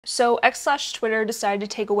So X/Twitter decided to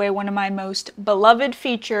take away one of my most beloved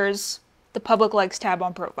features, the public likes tab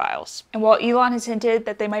on profiles. And while Elon has hinted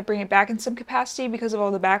that they might bring it back in some capacity because of all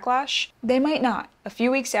the backlash, they might not. A few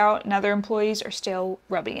weeks out and other employees are still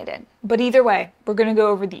rubbing it in. But either way, we're going to go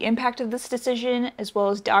over the impact of this decision as well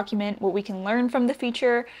as document what we can learn from the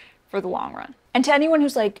feature for the long run. And to anyone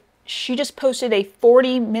who's like, she just posted a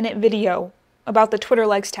 40-minute video about the Twitter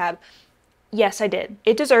likes tab. Yes, I did.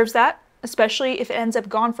 It deserves that, especially if it ends up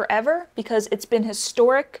gone forever, because it's been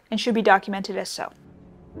historic and should be documented as so.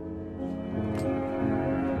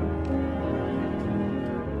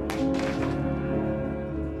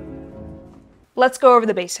 Let's go over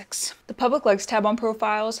the basics. The public likes tab on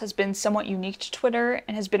profiles has been somewhat unique to Twitter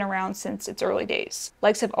and has been around since its early days.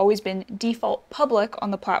 Likes have always been default public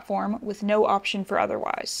on the platform with no option for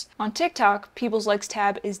otherwise. On TikTok, people's likes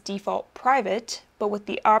tab is default private, but with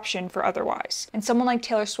the option for otherwise. And someone like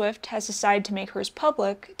Taylor Swift has decided to make hers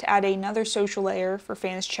public to add another social layer for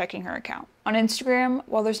fans checking her account. On Instagram,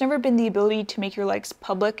 while there's never been the ability to make your likes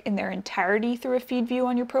public in their entirety through a feed view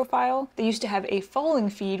on your profile, they used to have a following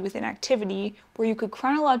feed within activity where you could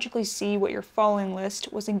chronologically see what your following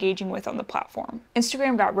list was engaging with on the platform.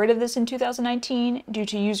 Instagram got rid of this in 2019 due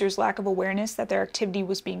to users' lack of awareness that their activity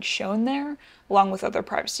was being shown there, along with other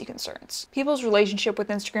privacy concerns. People's relationship with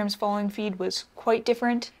Instagram's following feed was quite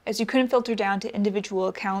different, as you couldn't filter down to individual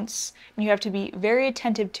accounts, and you have to be very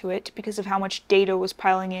attentive to it because of how much data was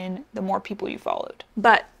piling in the more people you followed.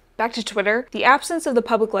 But back to Twitter, the absence of the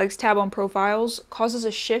public likes tab on profiles causes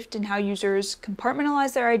a shift in how users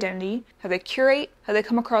compartmentalize their identity, how they curate, how they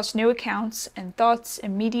come across new accounts and thoughts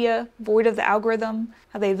and media void of the algorithm,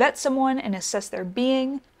 how they vet someone and assess their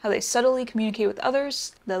being, how they subtly communicate with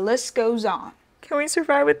others. The list goes on. Can we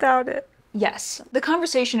survive without it? Yes, the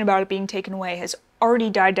conversation about it being taken away has already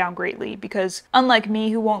died down greatly because, unlike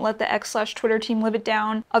me who won't let the X/Twitter team live it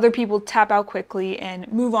down, other people tap out quickly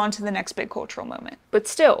and move on to the next big cultural moment. But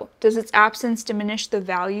still, does its absence diminish the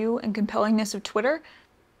value and compellingness of Twitter?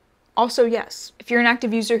 Also yes. If you're an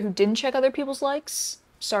active user who didn't check other people's likes,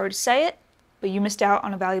 sorry to say it, but you missed out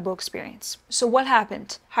on a valuable experience. So what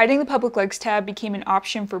happened? Hiding the public likes tab became an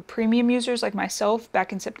option for premium users like myself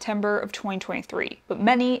back in September of 2023, but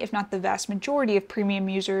many, if not the vast majority of premium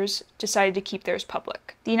users, decided to keep theirs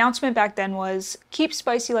public. The announcement back then was, keep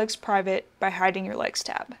spicy likes private by hiding your likes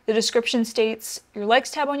tab. The description states, your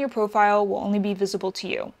likes tab on your profile will only be visible to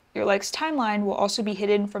you. Your likes timeline will also be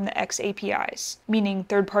hidden from the X APIs, meaning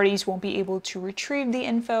third parties won't be able to retrieve the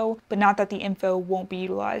info, but not that the info won't be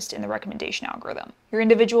utilized in the recommendation algorithm. Your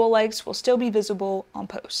individual likes will still be visible on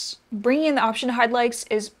posts. Bringing in the option to hide likes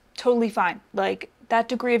is totally fine. Like, that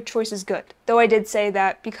degree of choice is good. Though I did say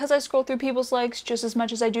that because I scroll through people's likes just as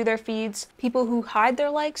much as I do their feeds, people who hide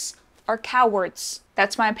their likes are cowards.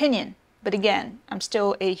 That's my opinion. But again, I'm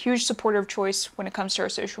still a huge supporter of choice when it comes to our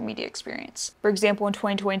social media experience. For example, in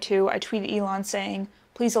 2022, I tweeted Elon saying,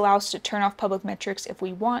 please allow us to turn off public metrics if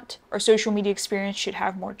we want. Our social media experience should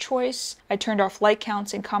have more choice. I turned off like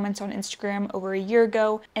counts and comments on Instagram over a year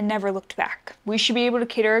ago and never looked back. We should be able to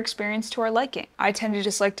cater our experience to our liking. I tend to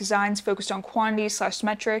dislike designs focused on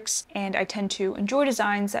quantity/metrics, and I tend to enjoy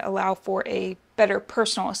designs that allow for a better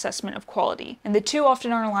personal assessment of quality. And the two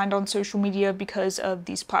often aren't aligned on social media because of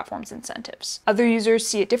these platforms' incentives. Other users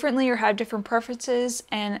see it differently or have different preferences,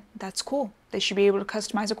 and that's cool. They should be able to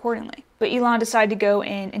customize accordingly. But Elon decided to go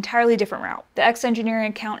an entirely different route. The X engineering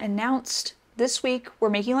account announced, this week we're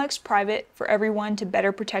making likes private for everyone to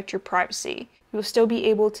better protect your privacy. You will still be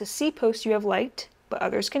able to see posts you have liked, but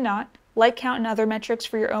others cannot. Like count and other metrics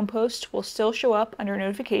for your own post will still show up under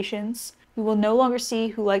notifications. You will no longer see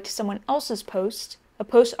who liked someone else's post. A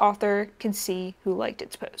post author can see who liked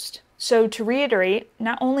its post. So to reiterate,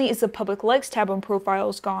 not only is the public likes tab on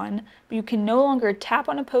profiles gone, but you can no longer tap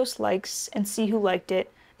on a post likes and see who liked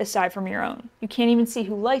it aside from your own. You can't even see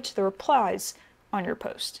who liked the replies on your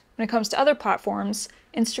post. When it comes to other platforms,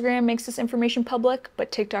 Instagram makes this information public,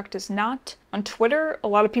 but TikTok does not. On Twitter, a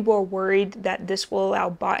lot of people are worried that this will allow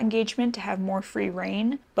bot engagement to have more free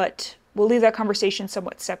reign, but we'll leave that conversation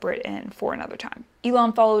somewhat separate and for another time.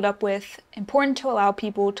 Elon followed up with, important to allow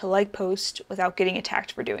people to like posts without getting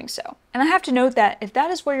attacked for doing so. And I have to note that if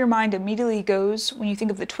that is where your mind immediately goes when you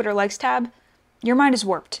think of the Twitter likes tab, your mind is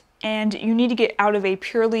warped. And you need to get out of a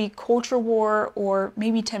purely culture war or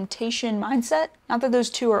maybe temptation mindset. Not that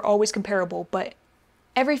those two are always comparable, but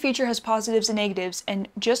every feature has positives and negatives, and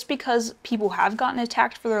just because people have gotten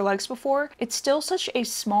attacked for their likes before, it's still such a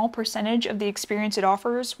small percentage of the experience it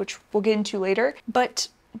offers, which we'll get into later. But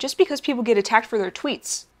just because people get attacked for their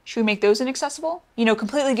tweets, should we make those inaccessible? You know,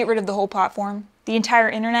 completely get rid of the whole platform, the entire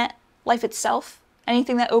internet, life itself?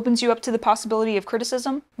 Anything that opens you up to the possibility of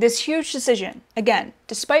criticism? This huge decision, again,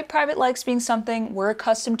 despite private likes being something we're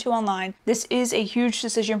accustomed to online, this is a huge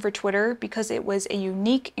decision for Twitter because it was a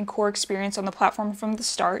unique and core experience on the platform from the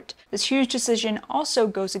start. This huge decision also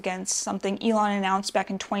goes against something Elon announced back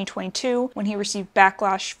in 2022 when he received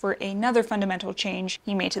backlash for another fundamental change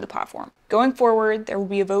he made to the platform. Going forward, there will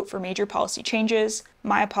be a vote for major policy changes.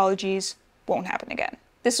 My apologies, won't happen again.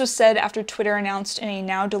 This was said after Twitter announced in a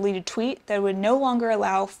now deleted tweet that it would no longer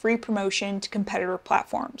allow free promotion to competitor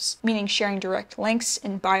platforms, meaning sharing direct links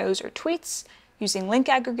in bios or tweets, using link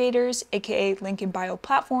aggregators, aka link in bio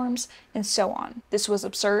platforms, and so on. This was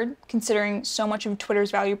absurd, considering so much of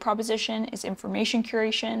Twitter's value proposition is information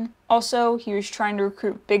curation. Also, he was trying to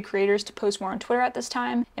recruit big creators to post more on Twitter at this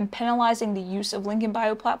time, and penalizing the use of link in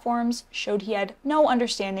bio platforms showed he had no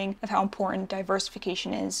understanding of how important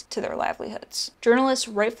diversification is to their livelihoods. Journalists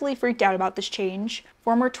rightfully freaked out about this change.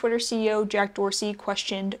 Former Twitter CEO Jack Dorsey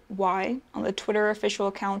questioned why on the Twitter official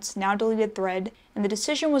account's now deleted thread, and the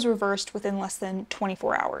decision was reversed within less than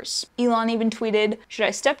 24 hours. Elon even tweeted, "Should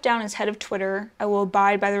I step down as head of Twitter, I will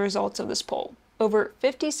abide by the results of this poll." Over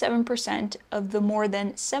 57% of the more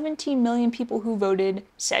than 17 million people who voted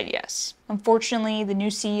said yes. Unfortunately, the new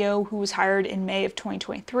CEO who was hired in May of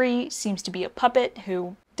 2023 seems to be a puppet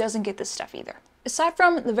who doesn't get this stuff either. Aside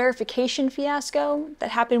from the verification fiasco that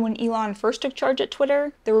happened when Elon first took charge at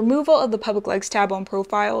Twitter, the removal of the public likes tab on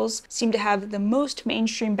profiles seemed to have the most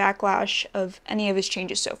mainstream backlash of any of his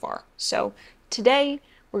changes so far. So today,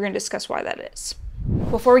 we're going to discuss why that is.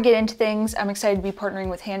 Before we get into things, I'm excited to be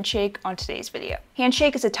partnering with Handshake on today's video.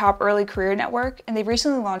 Handshake is a top early career network, and they've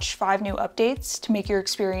recently launched 5 new updates to make your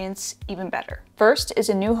experience even better. First is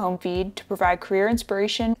a new home feed to provide career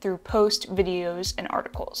inspiration through posts, videos, and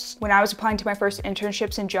articles. When I was applying to my first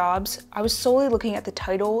internships and jobs, I was solely looking at the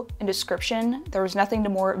title and description. There was nothing to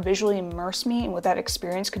more visually immerse me in what that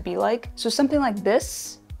experience could be like. So something like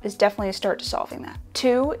this is definitely a start to solving that.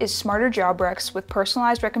 2 is smarter job recs with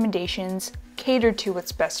personalized recommendations catered to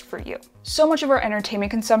what's best for you. So much of our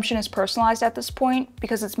entertainment consumption is personalized at this point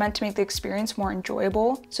because it's meant to make the experience more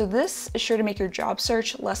enjoyable. So this is sure to make your job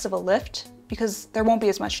search less of a lift because there won't be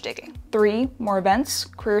as much digging. 3, more events,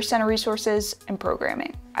 career center resources, and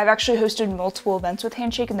programming. I've actually hosted multiple events with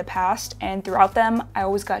Handshake in the past, and throughout them, I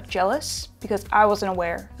always got jealous because I wasn't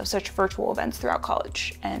aware of such virtual events throughout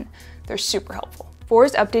college, and they're super helpful. 4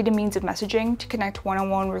 is updated means of messaging to connect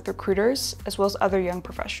one-on-one with recruiters, as well as other young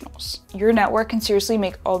professionals. Your network can seriously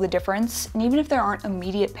make all the difference, and even if there aren't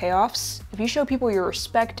immediate payoffs, if you show people your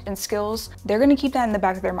respect and skills, they're gonna keep that in the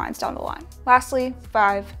back of their minds down the line. Lastly,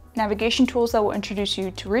 5, navigation tools that will introduce you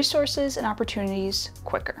to resources and opportunities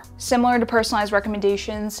quicker. Similar to personalized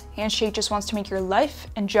recommendations, Handshake just wants to make your life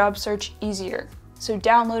and job search easier. So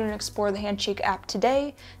download and explore the Handshake app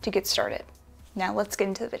today to get started. Now let's get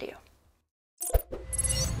into the video.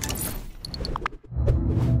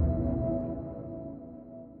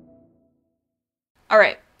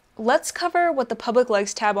 Alright, let's cover what the public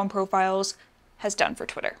likes tab on profiles has done for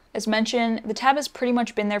Twitter. As mentioned, the tab has pretty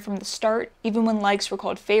much been there from the start, even when likes were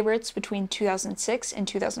called favorites between 2006 and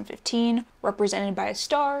 2015, represented by a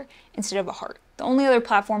star instead of a heart. The only other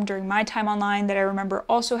platform during my time online that I remember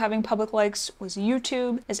also having public likes was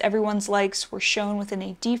YouTube, as everyone's likes were shown within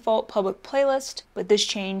a default public playlist, but this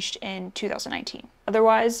changed in 2019.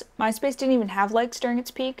 Otherwise, MySpace didn't even have likes during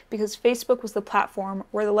its peak because Facebook was the platform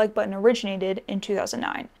where the like button originated in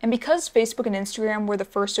 2009. And because Facebook and Instagram were the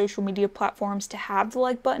first social media platforms to have the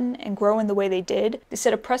like button and grow in the way they did, they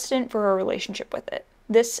set a precedent for our relationship with it.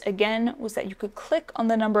 This, again, was that you could click on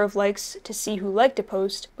the number of likes to see who liked a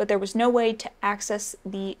post, but there was no way to access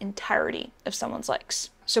the entirety of someone's likes.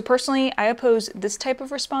 So personally, I oppose this type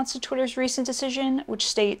of response to Twitter's recent decision, which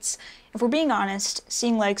states, if we're being honest,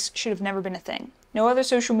 seeing likes should have never been a thing. No other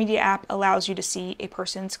social media app allows you to see a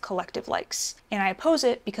person's collective likes. And I oppose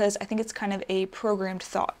it because I think it's kind of a programmed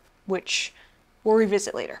thought, which we'll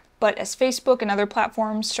revisit later. But as Facebook and other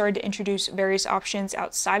platforms started to introduce various options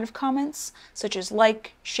outside of comments, such as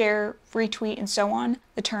like, share, retweet, and so on,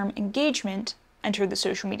 the term engagement entered the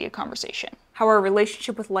social media conversation. How our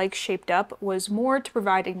relationship with likes shaped up was more to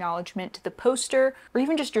provide acknowledgement to the poster, or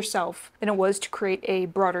even just yourself, than it was to create a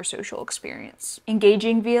broader social experience.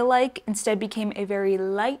 Engaging via like instead became a very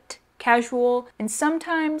light, casual, and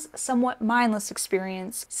sometimes somewhat mindless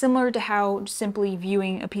experience, similar to how simply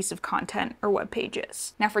viewing a piece of content or web page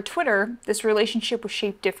is. Now for Twitter, this relationship was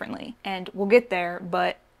shaped differently, and we'll get there,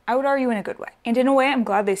 but I would argue in a good way. And in a way I'm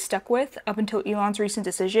glad they stuck with up until Elon's recent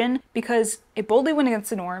decision, because it boldly went against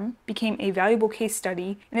the norm, became a valuable case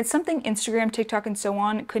study, and it's something Instagram, TikTok, and so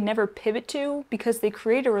on could never pivot to because they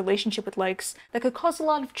create a relationship with likes that could cause a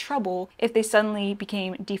lot of trouble if they suddenly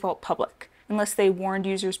became default public, unless they warned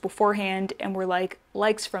users beforehand and were like,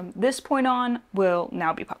 likes from this point on will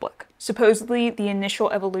now be public. Supposedly, the initial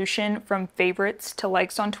evolution from favorites to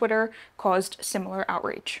likes on Twitter caused similar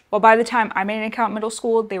outrage. While by the time I made an account in middle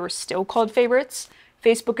school, they were still called favorites,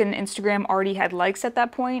 Facebook and Instagram already had likes at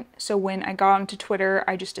that point, so when I got onto Twitter,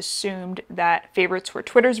 I just assumed that favorites were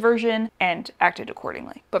Twitter's version and acted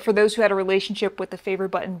accordingly. But for those who had a relationship with the favorite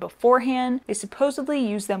button beforehand, they supposedly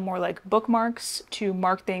used them more like bookmarks to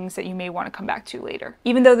mark things that you may want to come back to later.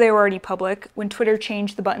 Even though they were already public, when Twitter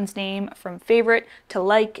changed the button's name from favorite to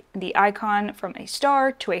like, the icon from a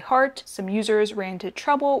star to a heart, some users ran into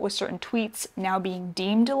trouble with certain tweets now being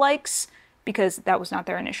deemed likes, because that was not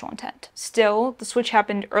their initial intent. Still, the switch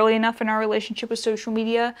happened early enough in our relationship with social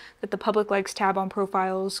media that the public likes tab on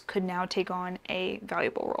profiles could now take on a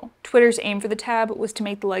valuable role. Twitter's aim for the tab was to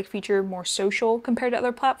make the like feature more social compared to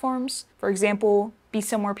other platforms. For example, be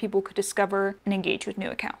somewhere people could discover and engage with new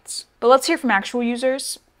accounts. But let's hear from actual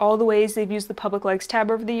users, all the ways they've used the public likes tab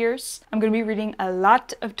over the years. I'm going to be reading a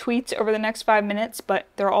lot of tweets over the next 5 minutes, but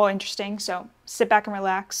they're all interesting, so sit back and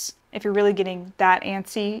relax. If you're really getting that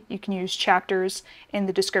antsy, you can use chapters in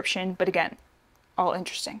the description, but again, all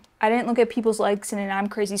interesting. I didn't look at people's likes in an I'm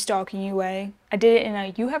crazy stalking you way. I did it in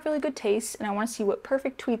a you have really good taste and I want to see what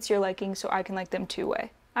perfect tweets you're liking so I can like them too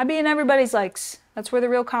way. I be in everybody's likes. That's where the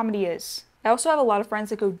real comedy is. I also have a lot of friends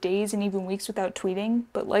that go days and even weeks without tweeting,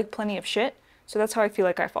 but like plenty of shit, so that's how I feel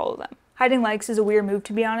like I follow them. Hiding likes is a weird move,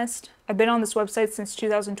 to be honest. I've been on this website since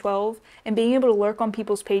 2012, and being able to lurk on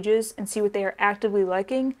people's pages and see what they are actively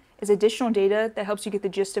liking is additional data that helps you get the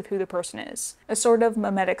gist of who the person is. A sort of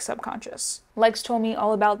mimetic subconscious. Likes told me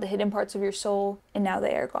all about the hidden parts of your soul, and now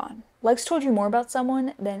they are gone. Likes told you more about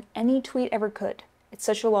someone than any tweet ever could. It's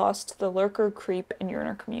such a loss to the lurker, creep, and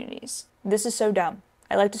yearner communities. This is so dumb.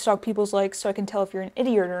 I like to stalk people's likes so I can tell if you're an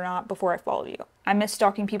idiot or not before I follow you. I miss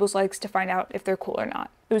stalking people's likes to find out if they're cool or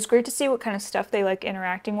not. It was great to see what kind of stuff they like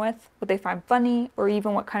interacting with, what they find funny, or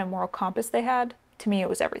even what kind of moral compass they had. To me, it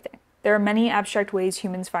was everything. There are many abstract ways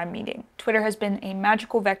humans find meaning. Twitter has been a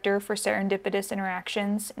magical vector for serendipitous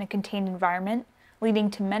interactions in a contained environment, leading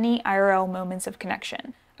to many IRL moments of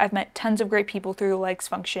connection. I've met tons of great people through the likes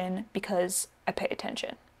function because I pay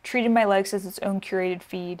attention. Treated my likes as its own curated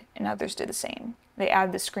feed, and others did the same. They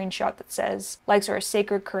add the screenshot that says, likes are a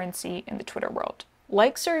sacred currency in the Twitter world.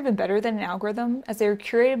 Likes are even better than an algorithm, as they are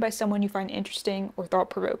curated by someone you find interesting or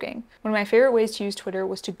thought-provoking. One of my favorite ways to use Twitter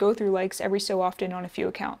was to go through likes every so often on a few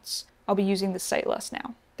accounts. I'll be using this site less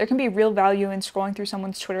now. There can be real value in scrolling through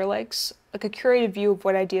someone's Twitter likes, like a curated view of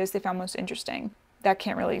what ideas they found most interesting. That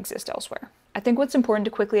can't really exist elsewhere. I think what's important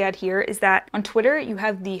to quickly add here is that on Twitter, you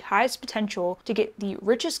have the highest potential to get the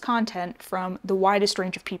richest content from the widest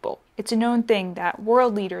range of people. It's a known thing that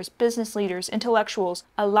world leaders, business leaders, intellectuals,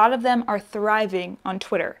 a lot of them are thriving on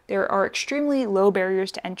Twitter. There are extremely low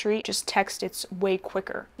barriers to entry. Just text, it's way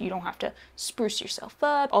quicker. You don't have to spruce yourself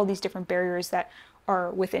up, all these different barriers that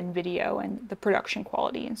are within video and the production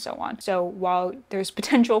quality and so on. So while there's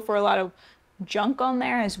potential for a lot of junk on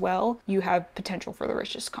there as well, you have potential for the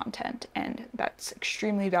richest content, and that's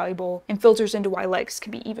extremely valuable and filters into why likes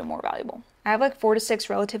can be even more valuable. I have like 4 to 6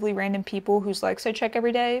 relatively random people whose likes I check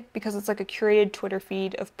every day because it's like a curated Twitter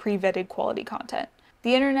feed of pre-vetted quality content.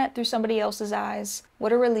 The internet through somebody else's eyes,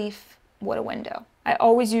 what a relief, what a window. I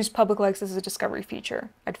always use public likes as a discovery feature.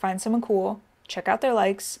 I'd find someone cool, check out their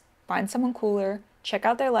likes, find someone cooler, check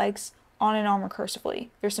out their likes, on and on recursively.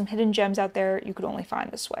 There's some hidden gems out there you could only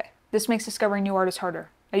find this way. This makes discovering new artists harder.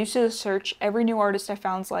 I used to search every new artist I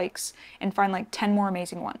found's likes and find like 10 more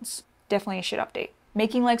amazing ones. Definitely a shit update.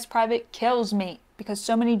 Making likes private kills me because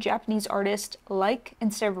so many Japanese artists like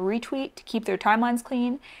instead of retweet to keep their timelines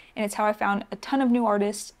clean, and it's how I found a ton of new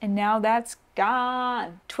artists, and now that's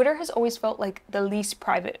gone. Twitter has always felt like the least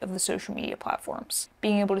private of the social media platforms.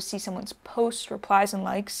 Being able to see someone's posts, replies, and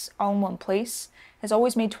likes all in one place has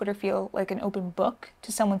always made Twitter feel like an open book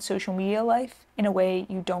to someone's social media life in a way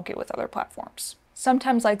you don't get with other platforms.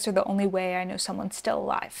 Sometimes likes are the only way I know someone's still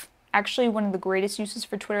alive. Actually, one of the greatest uses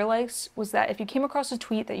for Twitter likes was that if you came across a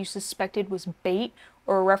tweet that you suspected was bait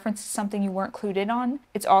or a reference to something you weren't clued in on,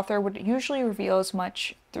 its author would usually reveal as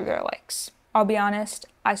much through their likes. I'll be honest,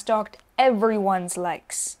 I stalked everyone's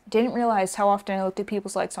likes. Didn't realize how often I looked at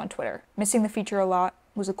people's likes on Twitter. Missing the feature a lot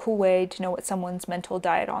was a cool way to know what someone's mental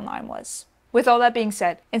diet online was. With all that being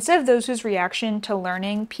said, instead of those whose reaction to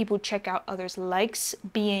learning people check out others' likes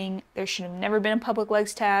being there should have never been a public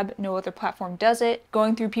likes tab, no other platform does it,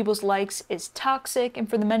 going through people's likes is toxic and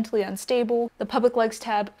for the mentally unstable, the public likes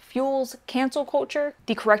tab fuels cancel culture,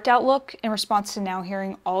 the correct outlook in response to now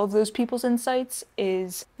hearing all of those people's insights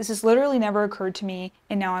is this has literally never occurred to me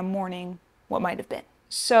and now I'm mourning what might have been.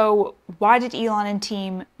 So why did Elon and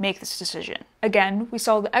team make this decision? Again, we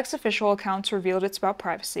saw the ex-official accounts revealed it's about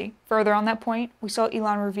privacy. Further on that point, we saw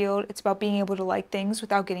Elon revealed it's about being able to like things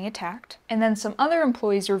without getting attacked. And then some other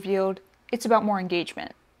employees revealed it's about more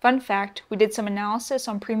engagement. Fun fact, we did some analysis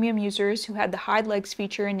on premium users who had the hide likes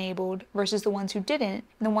feature enabled versus the ones who didn't,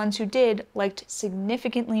 and the ones who did liked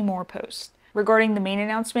significantly more posts. Regarding the main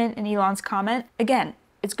announcement and Elon's comment, again,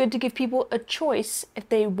 it's good to give people a choice if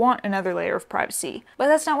they want another layer of privacy, but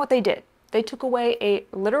that's not what they did. They took away a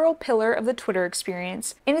literal pillar of the Twitter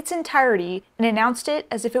experience in its entirety and announced it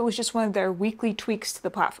as if it was just one of their weekly tweaks to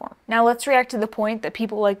the platform. Now let's react to the point that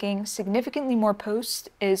people liking significantly more posts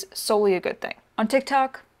is solely a good thing. On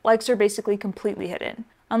TikTok, likes are basically completely hidden.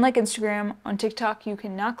 Unlike Instagram, on TikTok you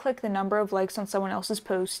cannot click the number of likes on someone else's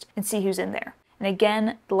post and see who's in there. And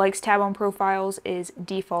again, the likes tab on profiles is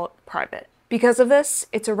default private. Because of this,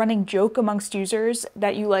 it's a running joke amongst users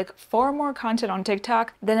that you like far more content on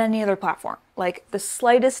TikTok than any other platform. Like the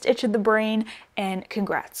slightest itch of the brain and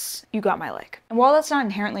congrats, you got my like. And while that's not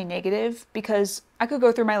inherently negative, because I could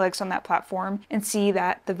go through my likes on that platform and see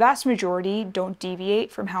that the vast majority don't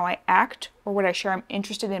deviate from how I act or what I share I'm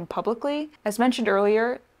interested in publicly, as mentioned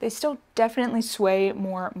earlier, they still definitely sway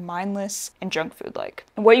more mindless and junk food like.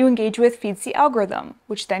 And what you engage with feeds the algorithm,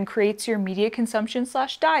 which then creates your media consumption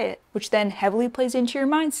 / diet, which then heavily plays into your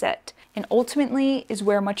mindset, and ultimately is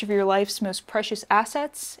where much of your life's most precious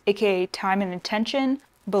assets, aka time and attention,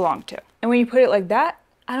 belong to. And when you put it like that,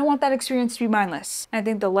 I don't want that experience to be mindless. And I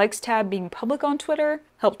think the likes tab being public on Twitter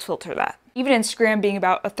helped filter that. Even Instagram being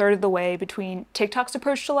about a third of the way between TikTok's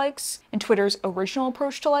approach to likes and Twitter's original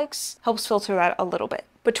approach to likes helps filter that a little bit.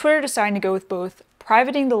 But Twitter deciding to go with both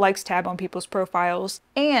privating the likes tab on people's profiles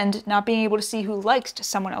and not being able to see who liked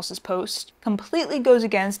someone else's post completely goes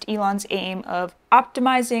against Elon's aim of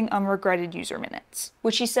optimizing unregretted user minutes,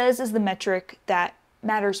 which he says is the metric that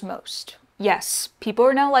matters most. Yes, people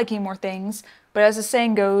are now liking more things, but as the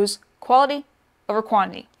saying goes, quality over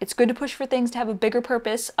quantity. It's good to push for things to have a bigger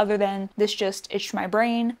purpose other than this just itched my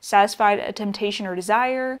brain, satisfied a temptation or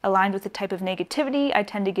desire, aligned with the type of negativity I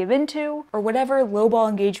tend to give into, or whatever lowball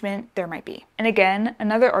engagement there might be. And again,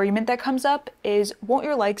 another argument that comes up is won't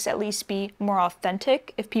your likes at least be more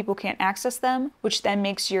authentic if people can't access them, which then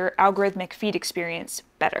makes your algorithmic feed experience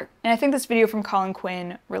better. And I think this video from Colin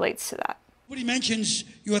Quinn relates to that. When he mentions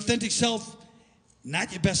your authentic self,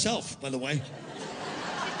 not your best self, by the way.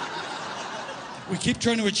 We keep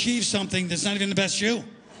trying to achieve something that's not even the best you.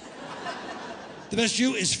 The best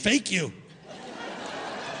you is fake you.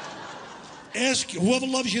 Ask whoever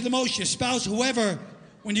loves you the most, your spouse, whoever,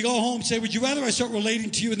 when you go home, say, would you rather I start relating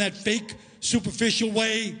to you in that fake, superficial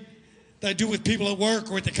way that I do with people at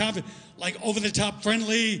work or at the conference, like over-the-top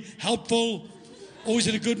friendly, helpful, always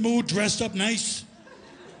in a good mood, dressed up nice,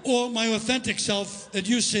 or my authentic self that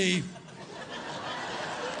you see,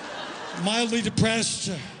 mildly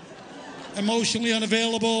depressed, emotionally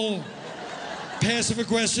unavailable,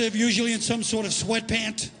 passive-aggressive, usually in some sort of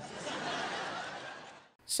sweatpant.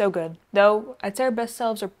 So good. Though, I'd say our best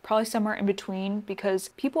selves are probably somewhere in between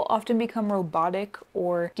because people often become robotic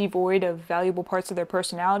or devoid of valuable parts of their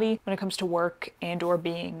personality when it comes to work and or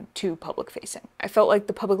being too public-facing. I felt like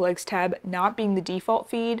the public likes tab not being the default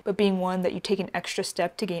feed, but being one that you take an extra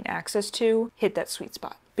step to gain access to, hit that sweet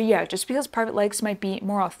spot. But yeah, just because private likes might be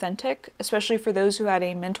more authentic, especially for those who had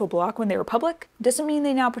a mental block when they were public, doesn't mean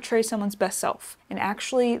they now portray someone's best self. And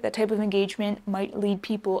actually, that type of engagement might lead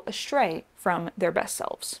people astray from their best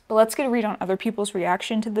selves. But let's get a read on other people's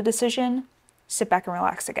reaction to the decision. Sit back and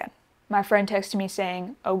relax again. My friend texted me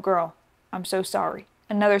saying, "Oh girl, I'm so sorry.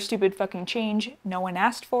 Another stupid fucking change no one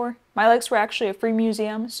asked for. My likes were actually a free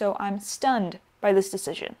museum, so I'm stunned by this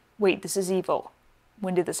decision. Wait, this is evil.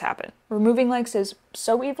 When did this happen?" Removing likes is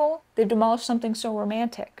so evil, they've demolished something so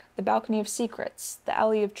romantic. The balcony of secrets, the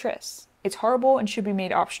alley of trysts. It's horrible and should be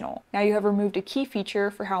made optional. Now you have removed a key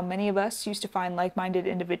feature for how many of us used to find like-minded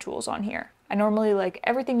individuals on here. I normally like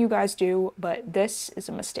everything you guys do, but this is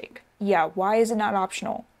a mistake. Yeah, why is it not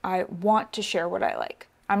optional? I want to share what I like.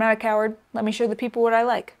 I'm not a coward. Let me show the people what I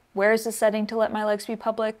like. Where is the setting to let my likes be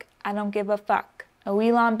public? I don't give a fuck. Oh,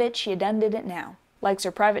 Elon bitch, you done did it now. Likes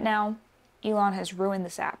are private now. Elon has ruined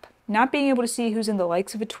this app. Not being able to see who's in the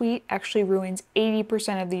likes of a tweet actually ruins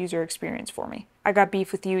 80% of the user experience for me. I got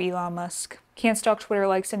beef with you, Elon Musk. Can't stalk Twitter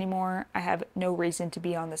likes anymore. I have no reason to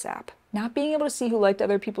be on this app. Not being able to see who liked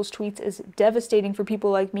other people's tweets is devastating for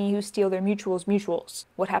people like me who steal their mutuals.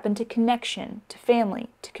 What happened to connection, to family,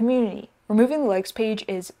 to community? Removing the likes page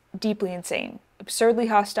is deeply insane, absurdly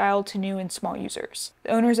hostile to new and small users.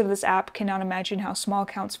 The owners of this app cannot imagine how small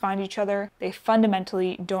accounts find each other. They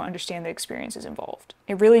fundamentally don't understand the experiences involved.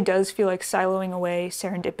 It really does feel like siloing away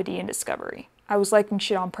serendipity and discovery. I was liking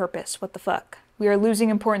shit on purpose, what the fuck? We are losing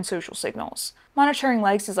important social signals. Monitoring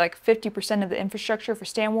likes is like 50% of the infrastructure for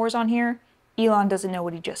Stan Wars on here. Elon doesn't know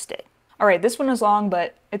what he just did. Alright, this one is long,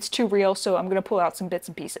 but it's too real, so I'm gonna pull out some bits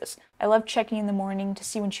and pieces. I loved checking in the morning to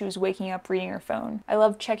see when she was waking up reading her phone. I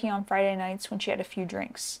loved checking on Friday nights when she had a few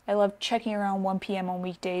drinks. I loved checking around 1 p.m. on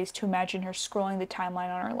weekdays to imagine her scrolling the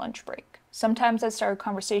timeline on her lunch break. Sometimes I'd start a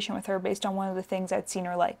conversation with her based on one of the things I'd seen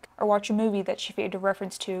her like, or watch a movie that she made a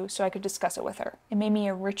reference to so I could discuss it with her. It made me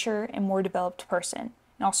a richer and more developed person,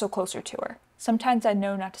 and also closer to her. Sometimes I'd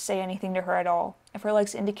know not to say anything to her at all, if her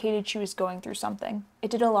likes indicated she was going through something.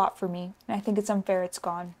 It did a lot for me, and I think it's unfair it's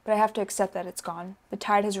gone, but I have to accept that it's gone. The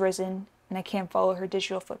tide has risen, and I can't follow her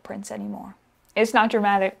digital footprints anymore. It's not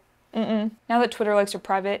dramatic. Now that Twitter likes are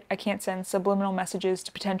private, I can't send subliminal messages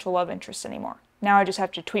to potential love interests anymore. Now I just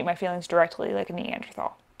have to tweet my feelings directly like a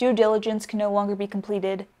Neanderthal. Due diligence can no longer be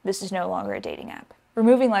completed. This is no longer a dating app.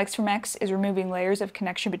 Removing likes from X is removing layers of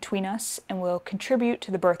connection between us and will contribute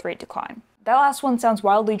to the birth rate decline. That last one sounds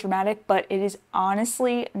wildly dramatic, but it is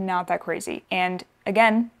honestly not that crazy. And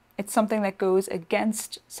again, it's something that goes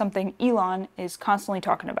against something Elon is constantly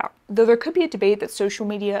talking about. Though there could be a debate that social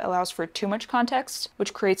media allows for too much context,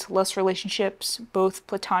 which creates less relationships, both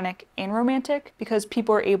platonic and romantic, because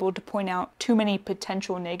people are able to point out too many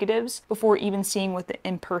potential negatives before even seeing what the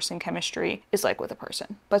in-person chemistry is like with a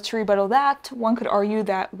person. But to rebuttal that, one could argue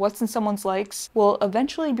that what's in someone's likes will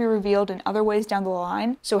eventually be revealed in other ways down the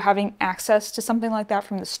line, so having access to something like that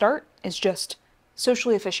from the start is just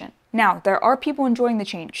socially efficient. Now, there are people enjoying the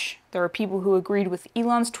change. There are people who agreed with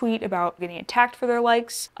Elon's tweet about getting attacked for their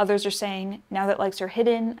likes. Others are saying, now that likes are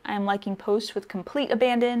hidden, I am liking posts with complete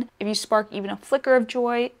abandon. If you spark even a flicker of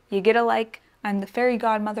joy, you get a like. I'm the fairy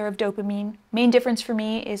godmother of dopamine. Main difference for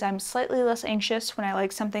me is I'm slightly less anxious when I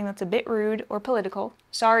like something that's a bit rude or political.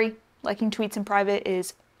 Sorry, liking tweets in private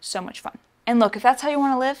is so much fun. And look, if that's how you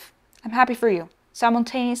want to live, I'm happy for you.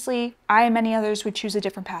 Simultaneously, I and many others would choose a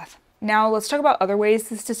different path. Now let's talk about other ways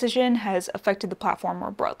this decision has affected the platform more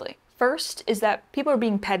broadly. First is that people are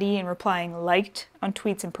being petty and replying liked on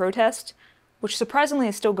tweets in protest, which surprisingly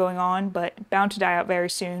is still going on, but bound to die out very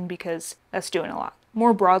soon because that's doing a lot.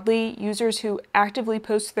 More broadly, users who actively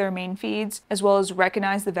post to their main feeds, as well as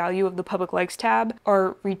recognize the value of the public likes tab,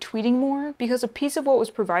 are retweeting more because a piece of what was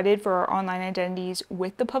provided for our online identities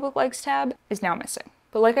with the public likes tab is now missing.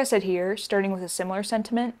 But like I said here, starting with a similar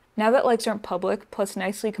sentiment, now that likes aren't public, plus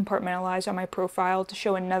nicely compartmentalized on my profile to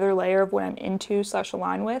show another layer of what I'm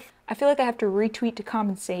into/align with, I feel like I have to retweet to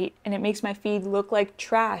compensate, and it makes my feed look like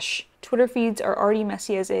trash. Twitter feeds are already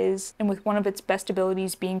messy as is, and with one of its best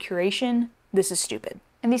abilities being curation, this is stupid.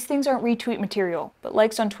 And these things aren't retweet material, but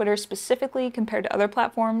likes on Twitter specifically compared to other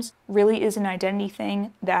platforms really is an identity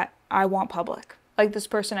thing that I want public. Like this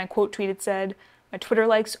person I quote tweeted said, my Twitter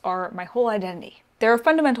likes are my whole identity. There are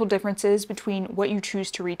fundamental differences between what you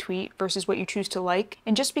choose to retweet versus what you choose to like,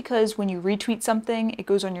 and just because when you retweet something, it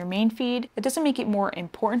goes on your main feed, it doesn't make it more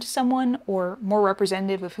important to someone or more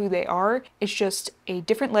representative of who they are. It's just a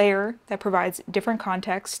different layer that provides different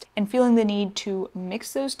context, and feeling the need to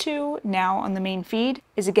mix those two now on the main feed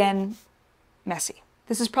is again messy.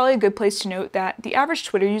 This is probably a good place to note that the average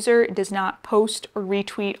Twitter user does not post or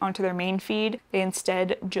retweet onto their main feed. They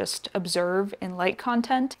instead just observe and like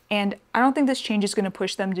content. And I don't think this change is going to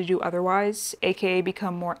push them to do otherwise, aka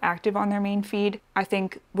become more active on their main feed. I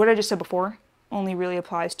think what I just said before only really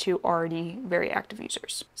applies to already very active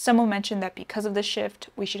users. Someone mentioned that because of this shift,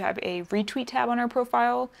 we should have a retweet tab on our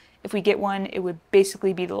profile. If we get one, it would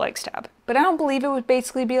basically be the likes tab. But I don't believe it would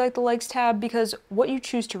basically be like the likes tab because what you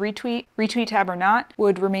choose to retweet, retweet tab or not,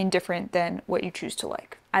 would remain different than what you choose to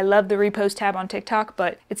like. I love the repost tab on TikTok,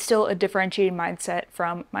 but it's still a differentiated mindset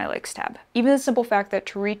from my likes tab. Even the simple fact that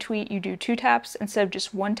to retweet you do 2 taps instead of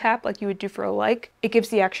just 1 tap like you would do for a like, it gives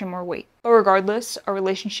the action more weight. But regardless, our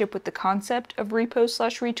relationship with the concept of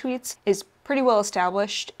repost/retweets is pretty well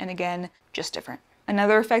established and again, just different.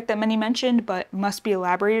 Another effect that many mentioned, but must be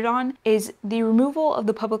elaborated on, is the removal of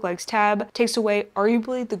the public likes tab takes away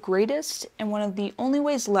arguably the greatest and one of the only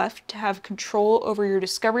ways left to have control over your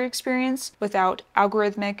discovery experience without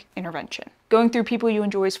algorithmic intervention. Going through people you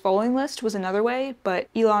enjoy's following list was another way, but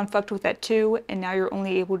Elon fucked with that too, and now you're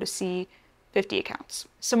only able to see 50 accounts.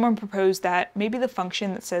 Someone proposed that maybe the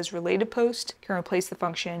function that says related post can replace the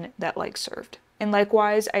function that like served. And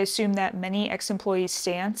likewise, I assume that many ex-employees'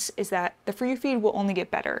 stance is that the For You feed will only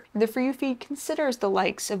get better, and the For You feed considers the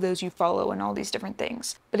likes of those you follow and all these different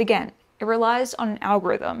things. But again, it relies on an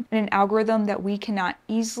algorithm, and an algorithm that we cannot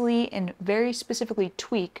easily and very specifically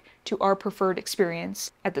tweak to our preferred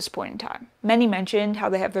experience at this point in time. Many mentioned how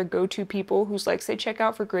they have their go-to people whose likes they check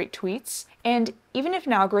out for great tweets, and even if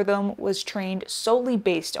an algorithm was trained solely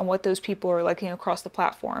based on what those people are liking across the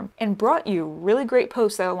platform and brought you really great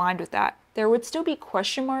posts that aligned with that, there would still be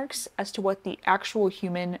question marks as to what the actual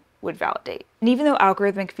human would validate. And even though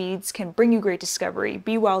algorithmic feeds can bring you great discovery,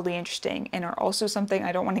 be wildly interesting, and are also something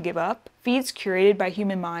I don't want to give up, feeds curated by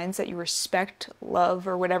human minds that you respect, love,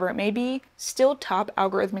 or whatever it may be, still top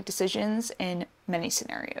algorithmic decisions in many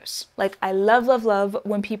scenarios. Like, I love, love, love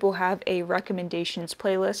when people have a recommendations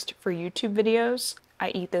playlist for YouTube videos.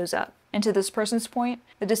 I eat those up. And to this person's point,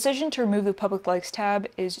 the decision to remove the public likes tab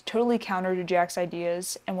is totally counter to Jack's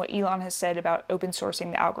ideas and what Elon has said about open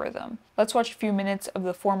sourcing the algorithm. Let's watch a few minutes of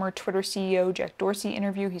the former Twitter CEO Jack Dorsey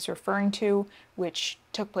interview he's referring to, which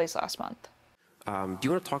took place last month. Do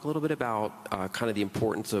you want to talk a little bit about kind of the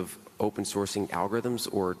importance of open sourcing algorithms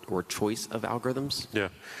or choice of algorithms? Yeah.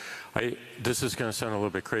 This is going to sound a little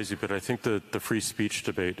bit crazy, but I think the free speech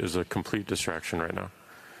debate is a complete distraction right now.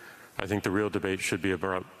 I think the real debate should be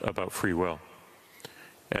about free will.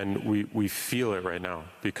 And we feel it right now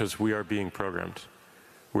because we are being programmed.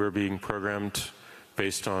 We're being programmed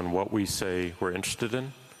based on what we say we're interested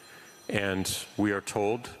in. And we are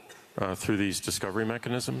told through these discovery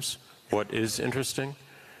mechanisms what is interesting.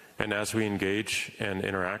 And as we engage and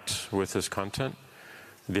interact with this content,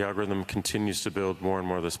 the algorithm continues to build more and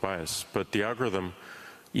more of this bias. But the algorithm,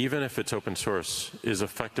 even if it's open source, is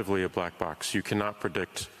effectively a black box. You cannot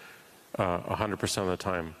predict 100% of the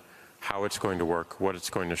time how it's going to work, what it's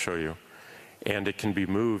going to show you. And it can be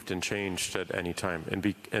moved and changed at any time.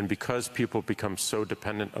 And because people become so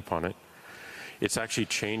dependent upon it, it's actually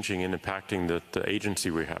changing and impacting the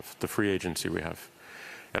agency we have, the free agency we have.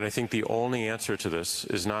 And I think the only answer to this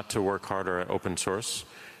is not to work harder at open sourcing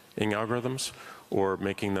algorithms or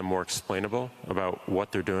making them more explainable about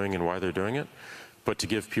what they're doing and why they're doing it, but to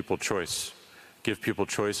give people choice. Give people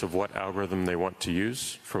choice of what algorithm they want to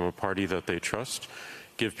use from a party that they trust.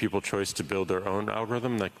 Give people choice to build their own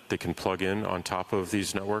algorithm that they can plug in on top of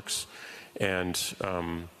these networks and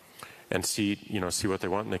see what they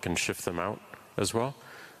want, and they can shift them out as well.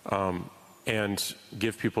 And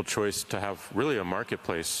give people choice to have really a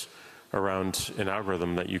marketplace around an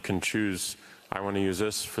algorithm that you can choose. I want to use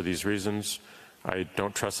this for these reasons. I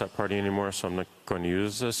don't trust that party anymore, so I'm not going to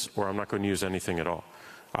use this, or I'm not going to use anything at all.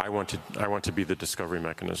 I want to be the discovery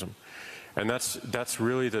mechanism. And that's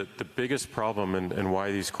really the biggest problem and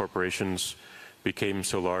why these corporations became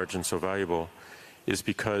so large and so valuable is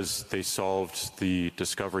because they solved the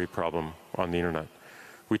discovery problem on the internet.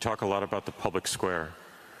 We talk a lot about the public square,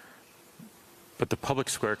 but the public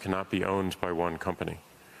square cannot be owned by one company.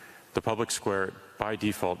 The public square by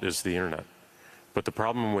default is the internet. But the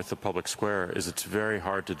problem with the public square is it's very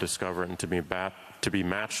hard to discover and to be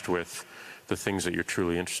matched with the things that you're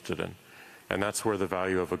truly interested in. And that's where the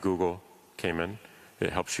value of a Google came in.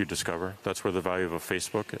 It helps you discover. That's where the value of a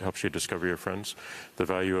Facebook, it helps you discover your friends. The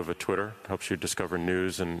value of a Twitter helps you discover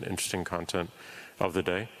news and interesting content of the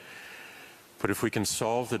day. But if we can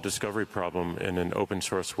solve the discovery problem in an open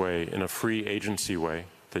source way, in a free agency way,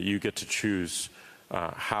 that you get to choose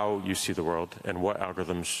how you see the world and what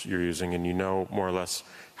algorithms you're using, and you know more or less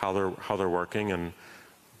how they're working, and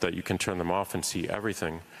that you can turn them off and see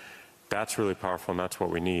everything. That's really powerful, and that's what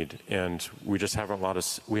we need. And we just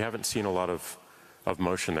haven't seen a lot of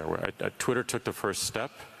motion there. Twitter took the first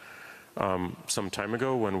step some time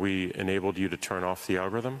ago when we enabled you to turn off the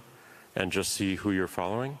algorithm and just see who you're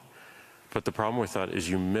following. But the problem with that is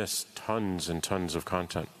you miss tons and tons of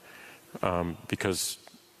content because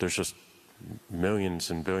there's just millions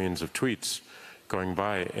and billions of tweets going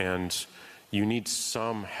by, and you need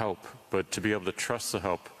some help. But to be able to trust the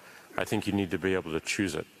help, I think you need to be able to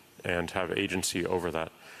choose it and have agency over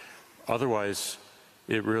that. Otherwise,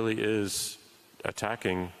 it really is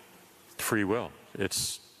attacking free will.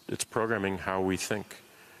 It's programming how we think,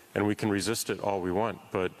 and we can resist it all we want,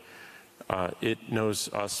 but it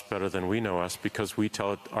knows us better than we know us because we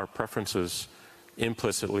tell it our preferences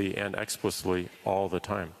implicitly and explicitly all the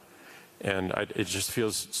time. And it just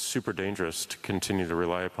feels super dangerous to continue to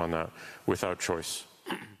rely upon that without choice.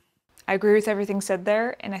 I agree with everything said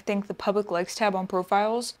there, and I think the public likes tab on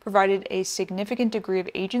profiles provided a significant degree of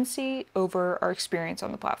agency over our experience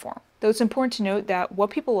on the platform. Though it's important to note that what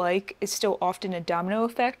people like is still often a domino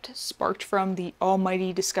effect sparked from the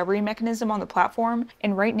almighty discovery mechanism on the platform,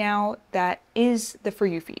 and right now that is the For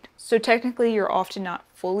You feed. So technically you're often not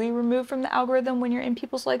fully removed from the algorithm when you're in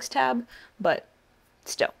people's likes tab, but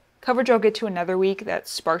still. Coverage I'll get to another week that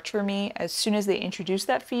sparked for me as soon as they introduced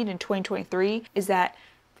that feed in 2023 is that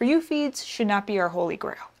For You feeds should not be our holy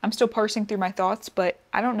grail. I'm still parsing through my thoughts, but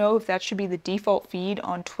I don't know if that should be the default feed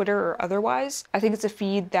on Twitter or otherwise. I think it's a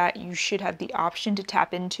feed that you should have the option to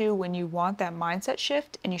tap into when you want that mindset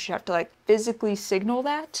shift, and you should have to like physically signal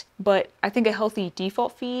that. But I think a healthy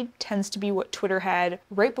default feed tends to be what Twitter had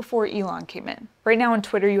right before Elon came in. Right now on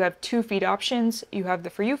Twitter, you have two feed options. You have the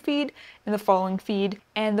For You feed and the following feed.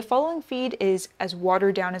 And the following feed is as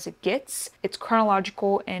watered down as it gets. It's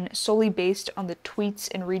chronological and solely based on the tweets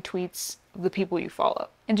and retweets of the people you follow.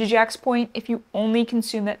 And to Jack's point, if you only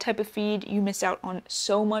consume that type of feed, you miss out on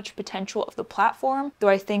so much potential of the platform, though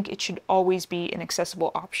I think it should always be an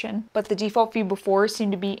accessible option. But the default feed before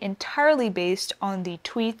seemed to be entirely based on the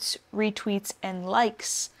tweets, retweets, and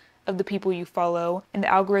likes of the people you follow, and the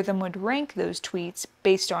algorithm would rank those tweets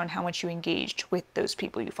based on how much you engaged with those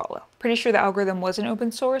people you follow. Pretty sure the algorithm wasn't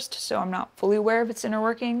open sourced, so I'm not fully aware of its inner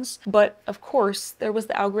workings, but of course there was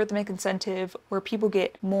the algorithmic incentive where people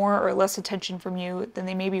get more or less attention from you than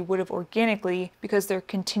they maybe would have organically because they're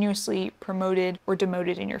continuously promoted or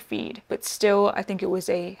demoted in your feed. But still, I think it was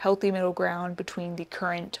a healthy middle ground between the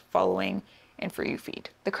current following and For You feed.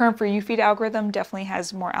 The current For You feed algorithm definitely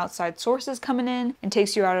has more outside sources coming in and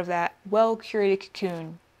takes you out of that well-curated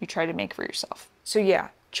cocoon you try to make for yourself. So yeah,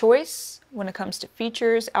 choice when it comes to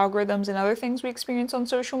features, algorithms, and other things we experience on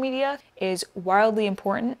social media is wildly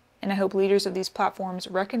important, and I hope leaders of these platforms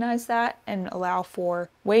recognize that and allow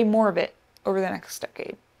for way more of it over the next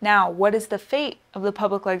decade. Now, what is the fate of the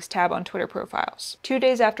public likes tab on Twitter profiles? 2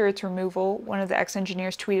 days after its removal, one of the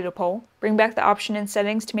ex-engineers tweeted a poll, bring back the option in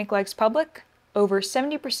settings to make likes public. Over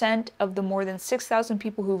 70% of the more than 6,000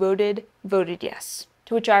 people who voted yes.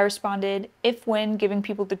 To which I responded, if when giving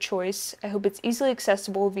people the choice, I hope it's easily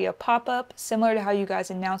accessible via pop-up, similar to how you guys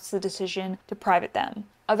announced the decision to private them.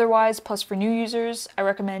 Otherwise, plus for new users, I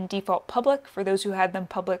recommend default public for those who had them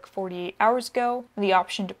public 48 hours ago, and the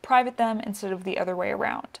option to private them instead of the other way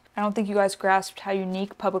around. I don't think you guys grasped how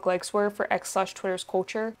unique public likes were for X/Twitter's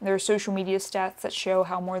culture. There are social media stats that show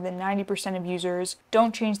how more than 90% of users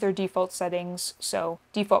don't change their default settings, so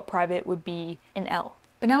default private would be an L.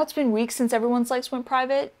 But now it's been weeks since everyone's likes went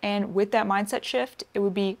private, and with that mindset shift, it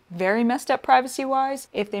would be very messed up privacy-wise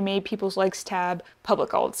if they made people's likes tab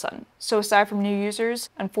public all of a sudden. So aside from new users,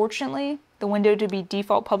 unfortunately, the window to be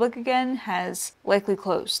default public again has likely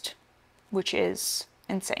closed, which is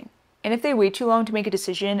insane. And if they wait too long to make a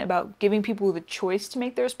decision about giving people the choice to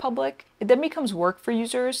make theirs public, it then becomes work for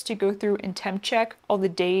users to go through and temp check all the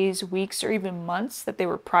days, weeks, or even months that they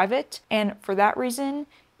were private, and for that reason,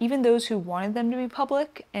 even those who wanted them to be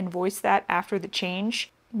public and voiced that after the change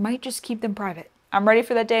might just keep them private. I'm ready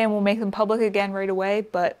for that day and we'll make them public again right away,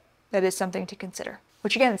 but that is something to consider.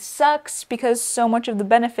 Which again sucks because so much of the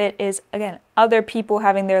benefit is, again, other people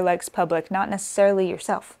having their likes public, not necessarily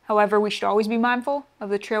yourself. However, we should always be mindful of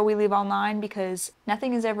the trail we leave online because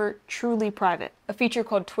nothing is ever truly private. A feature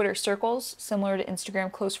called Twitter Circles, similar to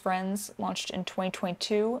Instagram Close Friends, launched in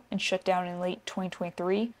 2022 and shut down in late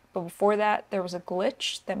 2023. But before that, there was a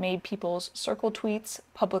glitch that made people's circle tweets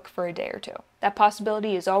public for a day or two. That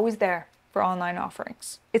possibility is always there for online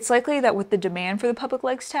offerings. It's likely that with the demand for the public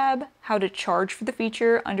likes tab, how to charge for the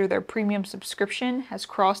feature under their premium subscription has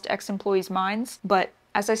crossed ex-employees' minds, but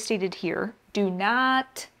as I stated here, do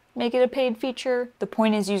not make it a paid feature. The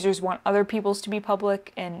point is users want other people's to be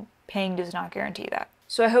public, and paying does not guarantee that.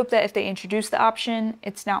 So I hope that if they introduce the option,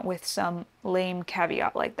 it's not with some lame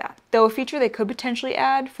caveat like that. Though a feature they could potentially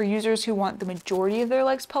add for users who want the majority of their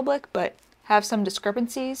likes public, but have some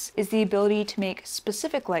discrepancies, is the ability to make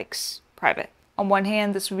specific likes private. On one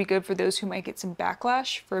hand, this would be good for those who might get some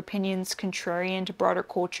backlash for opinions contrarian to broader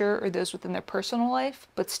culture or those within their personal life,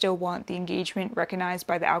 but still want the engagement recognized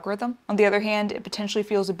by the algorithm. On the other hand, it potentially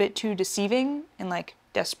feels a bit too deceiving and like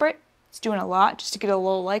desperate. It's doing a lot just to get a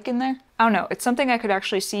little like in there. I don't know, it's something I could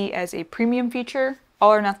actually see as a premium feature,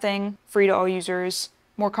 all or nothing, free to all users,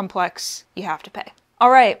 more complex, you have to pay.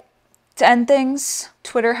 All right, to end things,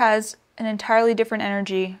 Twitter has an entirely different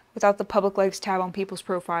energy without the public likes tab on people's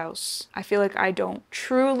profiles. I feel like I don't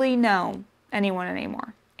truly know anyone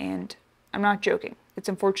anymore, and I'm not joking. It's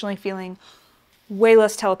unfortunately feeling way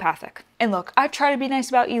less telepathic. And look, I try to be nice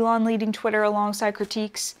about Elon leading Twitter alongside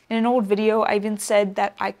critiques. In an old video, I even said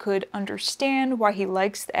that I could understand why he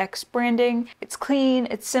likes the X branding. It's clean,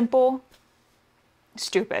 it's simple.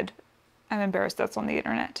 Stupid. I'm embarrassed that's on the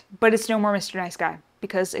internet. But it's no more Mr. Nice Guy,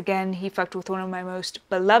 because again, he fucked with one of my most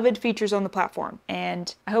beloved features on the platform.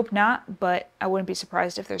 And I hope not, but I wouldn't be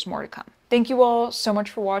surprised if there's more to come. Thank you all so much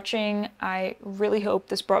for watching. I really hope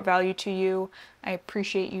this brought value to you. I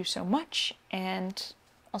appreciate you so much, and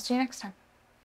I'll see you next time.